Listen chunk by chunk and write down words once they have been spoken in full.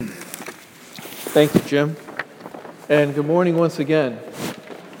Thank you, Jim. And good morning once again.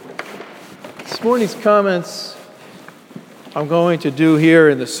 This morning's comments I'm going to do here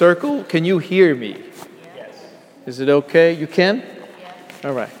in the circle. Can you hear me? Yes. Is it okay? You can? Yes.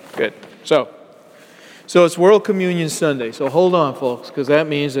 All right, good. So it's World Communion Sunday. So hold on, folks, because that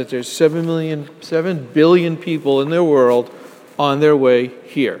means that there's 7 billion people in the world on their way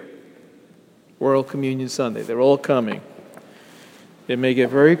here. World Communion Sunday. They're all coming. It may get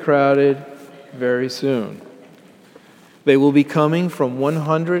very crowded very soon. They will be coming from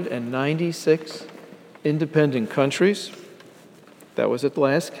 196 independent countries. That was at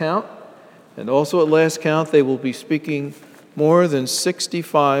last count. And also at last count, they will be speaking more than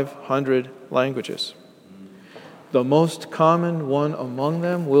 6,500 languages. The most common one among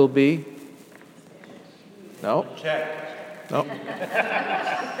them will be... No. Czech. No.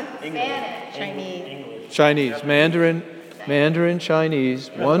 Spanish. Chinese. Chinese. Mandarin Chinese.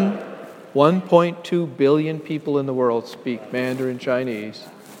 1.2 billion people in the world speak Mandarin Chinese,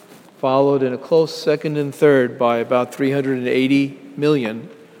 followed in a close second and third by about 380 million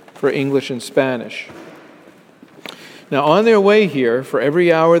for English and Spanish. Now, on their way here, for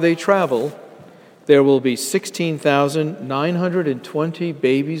every hour they travel, there will be 16,920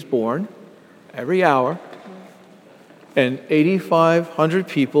 babies born every hour, and 8,500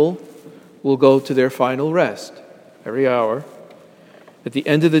 people will go to their final rest every hour. At the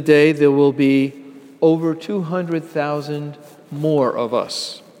end of the day, there will be over 200,000 more of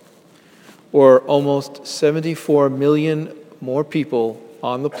us, or almost 74 million more people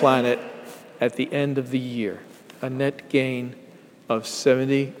on the planet at the end of the year, a net gain of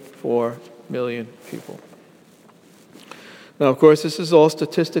 74 million people. Now, of course, this is all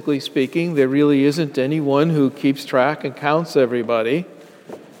statistically speaking. There really isn't anyone who keeps track and counts everybody.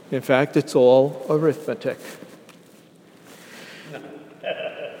 In fact, it's all arithmetic.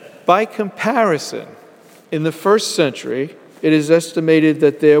 By comparison, in the first century, it is estimated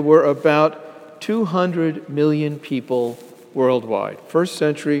that there were about 200 million people worldwide. First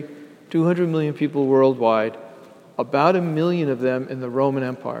century, 200 million people worldwide, about 1 million of them in the Roman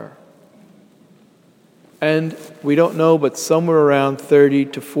Empire. And we don't know, but somewhere around 30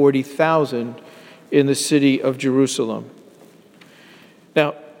 to 40,000 in the city of Jerusalem.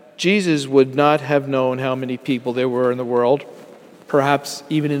 Now, Jesus would not have known how many people there were in the world, perhaps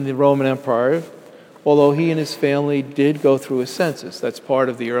even in the Roman Empire, although he and his family did go through a census. That's part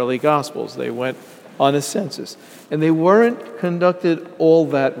of the early Gospels. They went on a census. And they weren't conducted all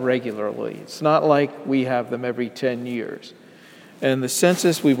that regularly. It's not like we have them every 10 years. And the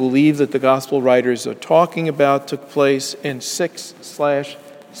census we believe that the Gospel writers are talking about took place in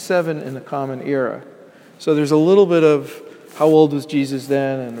 6/7 in the Common Era. So there's a little bit of how old was Jesus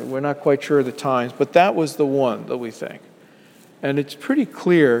then, and we're not quite sure of the times, but that was the one that we think. And it's pretty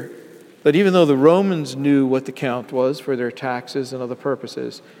clear that even though the Romans knew what the count was for their taxes and other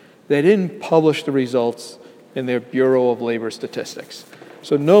purposes, they didn't publish the results in their Bureau of Labor Statistics.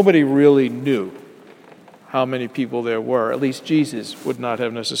 So nobody really knew how many people there were. At least Jesus would not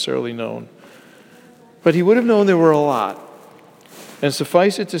have necessarily known. But he would have known there were a lot. And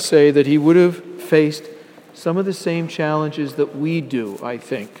suffice it to say that he would have faced some of the same challenges that we do, I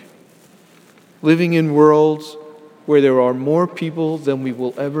think. Living in worlds where there are more people than we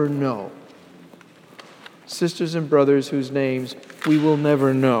will ever know. Sisters and brothers whose names we will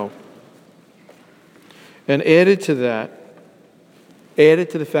never know. And added to the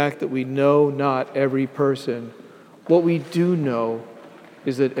fact that we know not every person, what we do know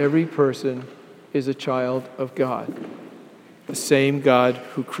is that every person is a child of God, the same God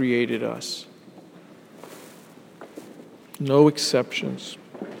who created us. No exceptions.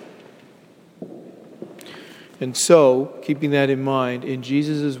 And so, keeping that in mind, in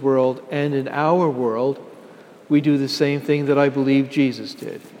Jesus' world and in our world, we do the same thing that I believe Jesus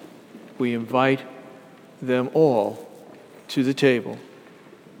did. We invite them all to the table.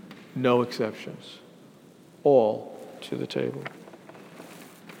 No exceptions. All to the table.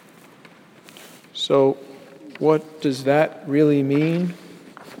 So, what does that really mean?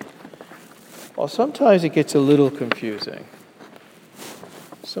 Well, sometimes it gets a little confusing.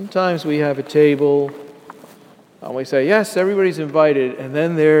 Sometimes we have a table and we say, yes, everybody's invited, and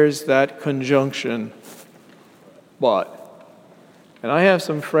then there's that conjunction, but. And I have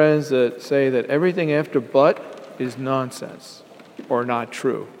some friends that say that everything after but is nonsense or not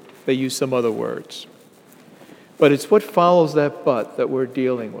true. They use some other words. But it's what follows that but that we're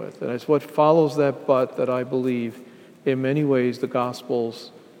dealing with. And it's what follows that but that I believe in many ways the Gospels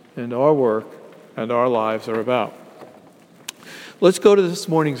and our work and our lives are about. Let's go to this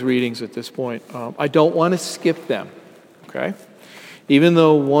morning's readings at this point. I don't want to skip them, okay? Even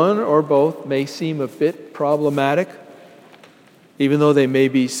though one or both may seem a bit problematic, even though they may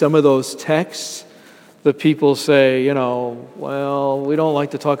be some of those texts that people say, well, we don't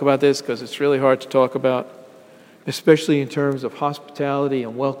like to talk about this because it's really hard to talk about, especially in terms of hospitality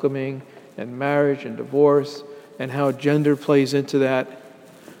and welcoming and marriage and divorce and how gender plays into that.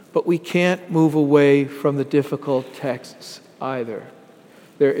 But we can't move away from the difficult texts either.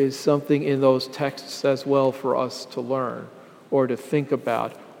 There is something in those texts as well for us to learn or to think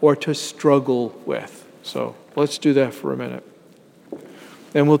about or to struggle with. So let's do that for a minute.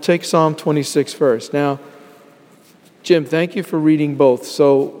 And we'll take Psalm 26 first. Now, Jim, thank you for reading both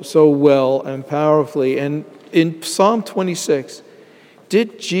so well and powerfully. And in Psalm 26,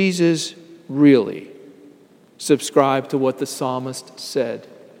 did Jesus really subscribe to what the psalmist said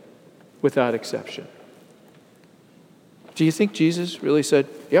without exception? Do you think Jesus really said,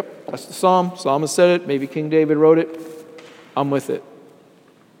 yep, that's the psalm, psalmist said it, maybe King David wrote it, I'm with it?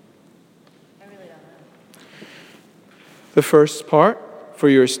 I really don't know. The first part, for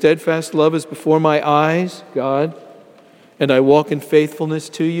your steadfast love is before my eyes, God, and I walk in faithfulness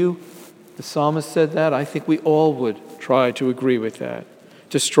to you. The psalmist said that. I think we all would try to agree with that,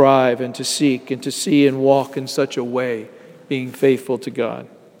 to strive and to seek and to see and walk in such a way, being faithful to God.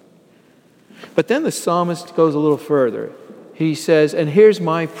 But then the psalmist goes a little further. He says, and here's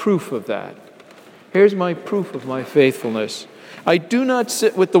my proof of that. Here's my proof of my faithfulness. I do not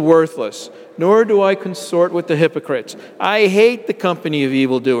sit with the worthless, nor do I consort with the hypocrites. I hate the company of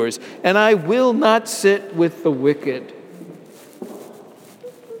evildoers, and I will not sit with the wicked.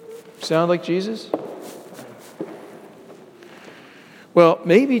 Sound like Jesus? Well,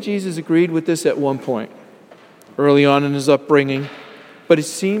 maybe Jesus agreed with this at one point, early on in his upbringing, but it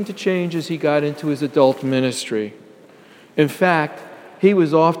seemed to change as he got into his adult ministry. In fact, he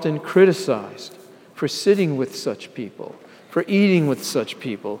was often criticized for sitting with such people, for eating with such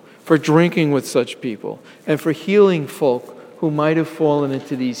people, for drinking with such people, and for healing folk who might have fallen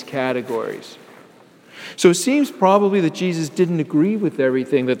into these categories. So it seems probably that Jesus didn't agree with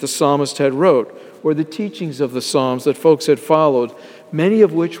everything that the psalmist had wrote, or the teachings of the Psalms that folks had followed, many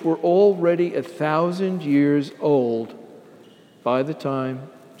of which were already 1,000 years old by the time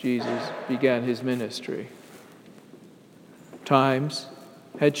Jesus began his ministry. Times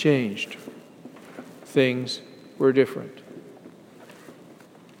had changed. Things were different.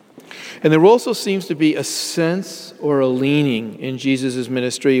 And there also seems to be a sense or a leaning in Jesus'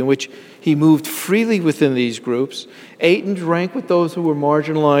 ministry in which he moved freely within these groups, ate and drank with those who were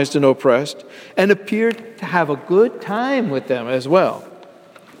marginalized and oppressed, and appeared to have a good time with them as well.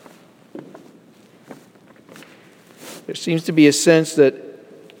 There seems to be a sense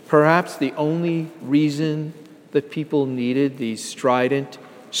that perhaps the only reason that people needed these strident,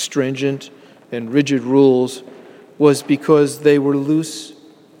 stringent, and rigid rules was because they were loose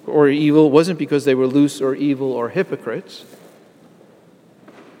or evil. It wasn't because they were loose or evil or hypocrites.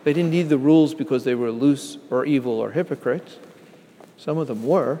 They didn't need the rules because they were loose or evil or hypocrites. Some of them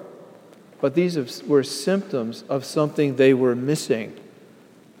were. But these were symptoms of something they were missing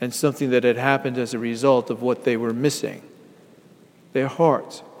and something that had happened as a result of what they were missing. Their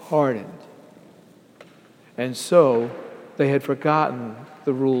hearts hardened. And so they had forgotten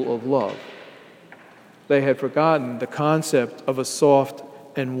the rule of love. They had forgotten the concept of a soft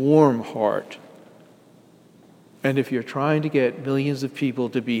and warm heart. And if you're trying to get millions of people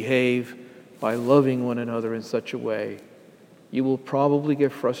to behave by loving one another in such a way, you will probably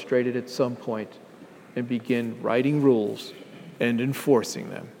get frustrated at some point and begin writing rules and enforcing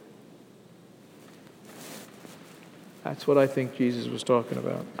them. That's what I think Jesus was talking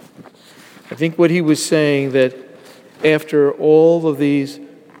about. I think what he was saying, that after all of these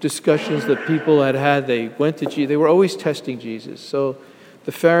discussions that people had, they went to Jesus. They were always testing Jesus. So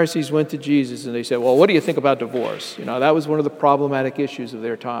the Pharisees went to Jesus and they said, well, what do you think about divorce? That was one of the problematic issues of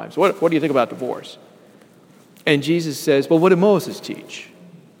their times. What do you think about divorce? And Jesus says, well, what did Moses teach?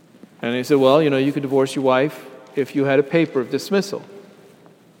 And they said, well, you could divorce your wife if you had a paper of dismissal.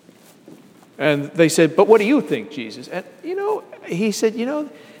 And they said, but what do you think, Jesus? And, he said,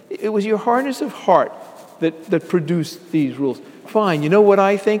 it was your hardness of heart that produced these rules. Fine, you know what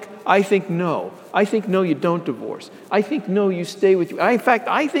I think? I think no. I think no, you don't divorce. I think no, you stay with you. In fact,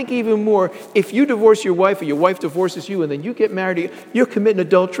 I think even more, if you divorce your wife or your wife divorces you and then you get married, you're committing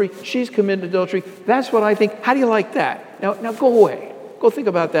adultery, she's committing adultery. That's what I think. How do you like that? Now go away. Go think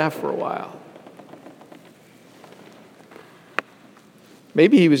about that for a while.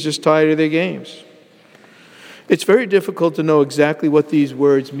 Maybe he was just tired of their games. It's very difficult to know exactly what these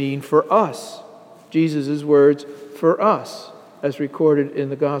words mean for us. Jesus' words for us, as recorded in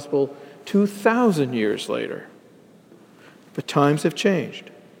the gospel 2,000 years later. But times have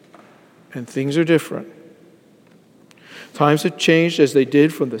changed, and things are different. Times have changed as they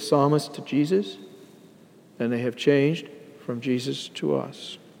did from the psalmist to Jesus, and they have changed from Jesus to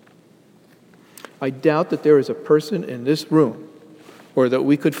us. I doubt that there is a person in this room, or that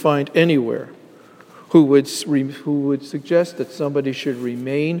we could find anywhere, who would suggest that somebody should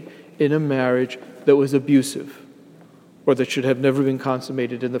remain in a marriage that was abusive, or that should have never been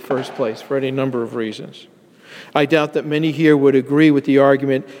consummated in the first place for any number of reasons. I doubt that many here would agree with the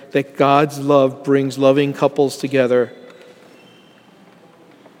argument that God's love brings loving couples together.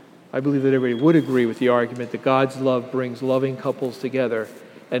 I believe that everybody would agree with the argument that God's love brings loving couples together,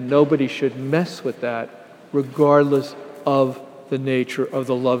 and nobody should mess with that regardless of the nature of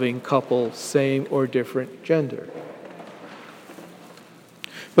the loving couple, same or different gender.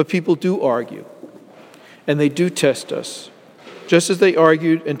 But people do argue, and they do test us, just as they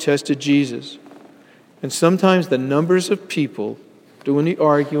argued and tested Jesus. And sometimes the numbers of people doing the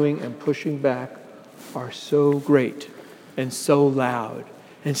arguing and pushing back are so great and so loud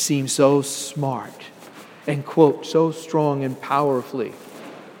and seem so smart and quote so strong and powerfully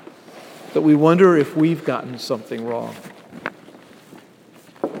that we wonder if we've gotten something wrong.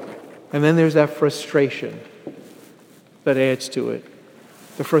 And then there's that frustration that adds to it.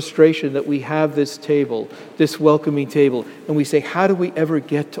 The frustration that we have this table, this welcoming table, and we say, how do we ever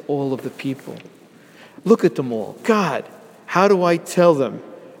get to all of the people? Look at them all. God, how do I tell them?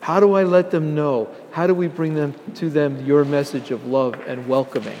 How do I let them know? How do we bring them to them your message of love and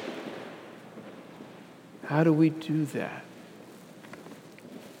welcoming? How do we do that?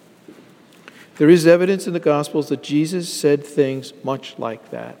 There is evidence in the Gospels that Jesus said things much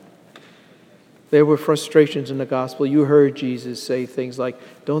like that. There were frustrations in the Gospel. You heard Jesus say things like,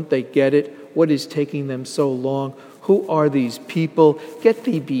 don't they get it? What is taking them so long? Who are these people? Get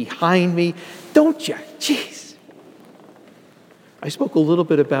thee behind me. Don't you? Jeez. I spoke a little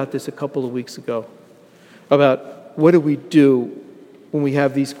bit about this a couple of weeks ago, about what do we do when we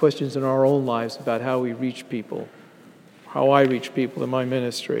have these questions in our own lives about how we reach people, how I reach people in my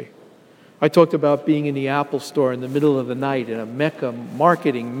ministry. I talked about being in the Apple store in the middle of the night in a mecca,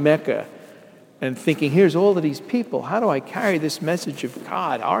 marketing mecca, and thinking, here's all of these people. How do I carry this message of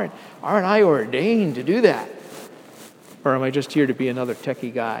God? Aren't I ordained to do that? Or am I just here to be another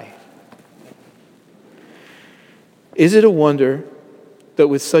techie guy? Is it a wonder that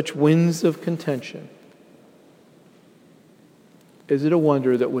with such winds of contention, is it a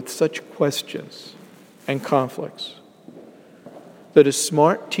wonder that with such questions and conflicts, that a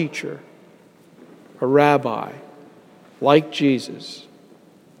smart teacher, a rabbi, like Jesus,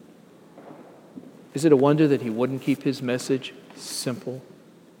 is it a wonder that he wouldn't keep his message simple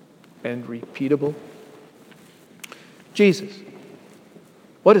and repeatable? Jesus,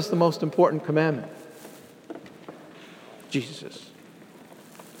 what is the most important commandment? Jesus.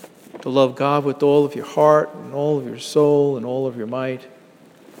 To love God with all of your heart and all of your soul and all of your might.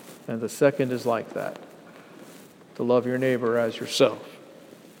 And the second is like that. To love your neighbor as yourself.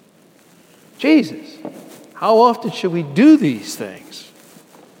 Jesus, how often should we do these things?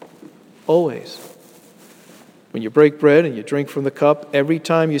 Always. When you break bread and you drink from the cup, every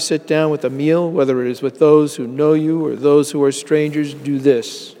time you sit down with a meal, whether it is with those who know you or those who are strangers, do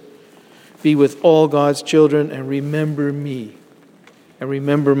this. Be with all God's children and remember me, and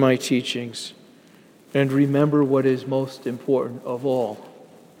remember my teachings, and remember what is most important of all.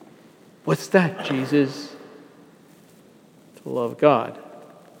 What's that, Jesus? To love God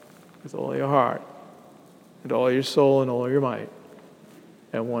with all your heart, and all your soul, and all your might,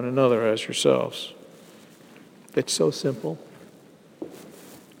 and one another as yourselves. It's so simple.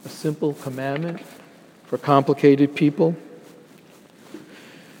 A simple commandment for complicated people.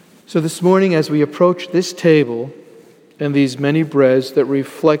 So this morning, as we approach this table and these many breads that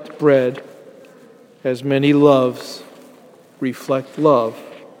reflect bread, as many loves reflect love,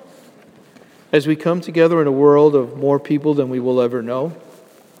 as we come together in a world of more people than we will ever know,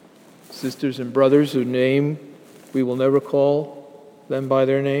 sisters and brothers whose name we will never call them by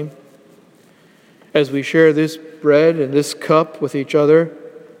their name, as we share this bread and this cup with each other,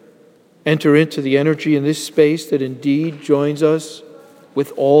 enter into the energy in this space that indeed joins us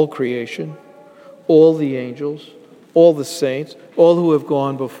with all creation, all the angels, all the saints, all who have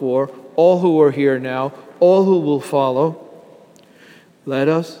gone before, all who are here now, all who will follow. Let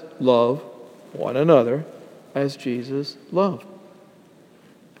us love one another as Jesus loved.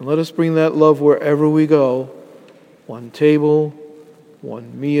 And let us bring that love wherever we go. One table,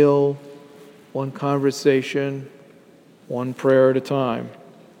 one meal, one conversation, one prayer at a time.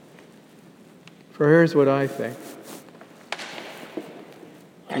 For here's what I think.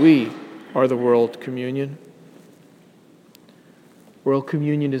 We are the world communion. World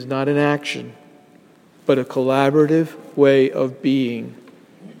communion is not an action, but a collaborative way of being,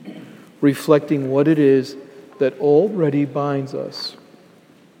 reflecting what it is that already binds us.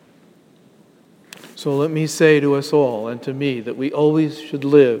 So let me say to us all and to me that we always should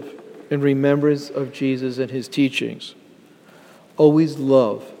live in remembrance of Jesus and his teachings. Always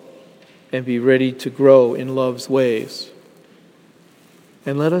love and be ready to grow in love's ways.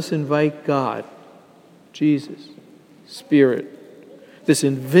 And let us invite God, Jesus, Spirit, this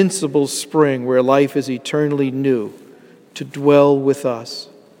invincible spring where life is eternally new, to dwell with us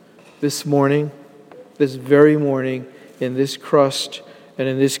this morning, this very morning, in this crust and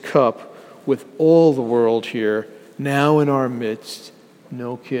in this cup, with all the world here, now in our midst.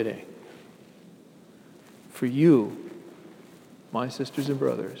 No kidding. For you, my sisters and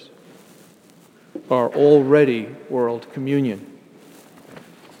brothers, are already world communion.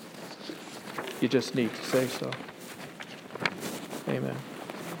 You just need to say so. Amen.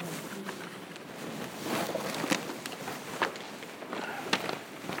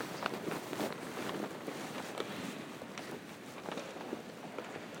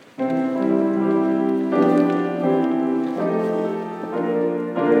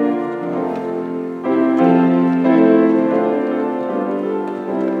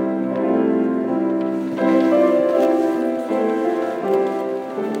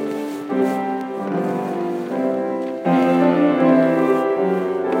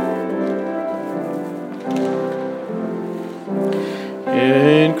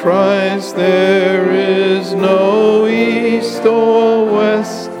 In Christ there is no east or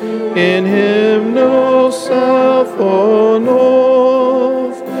west, in him no south or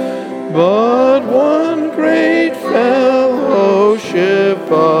north, but one great fellowship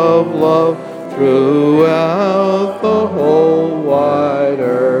of love throughout the whole wide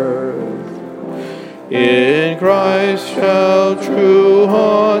earth. In Christ shall true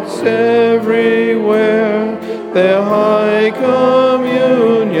hearts everywhere their high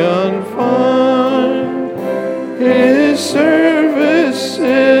communion find. His service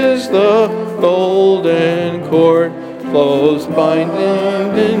is the golden cord, close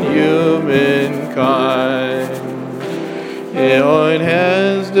binding in humankind. In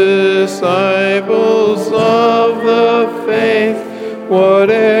his disciples of the faith,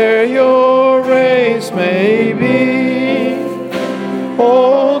 whate'er your race may be,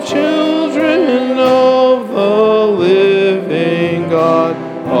 all children of the living God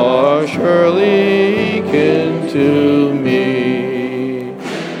are surely kin to me.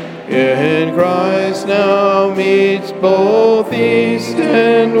 In Christ now meets both east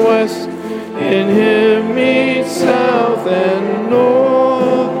and west, in him meets south and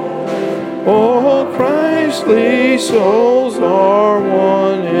north. All Christly souls are one.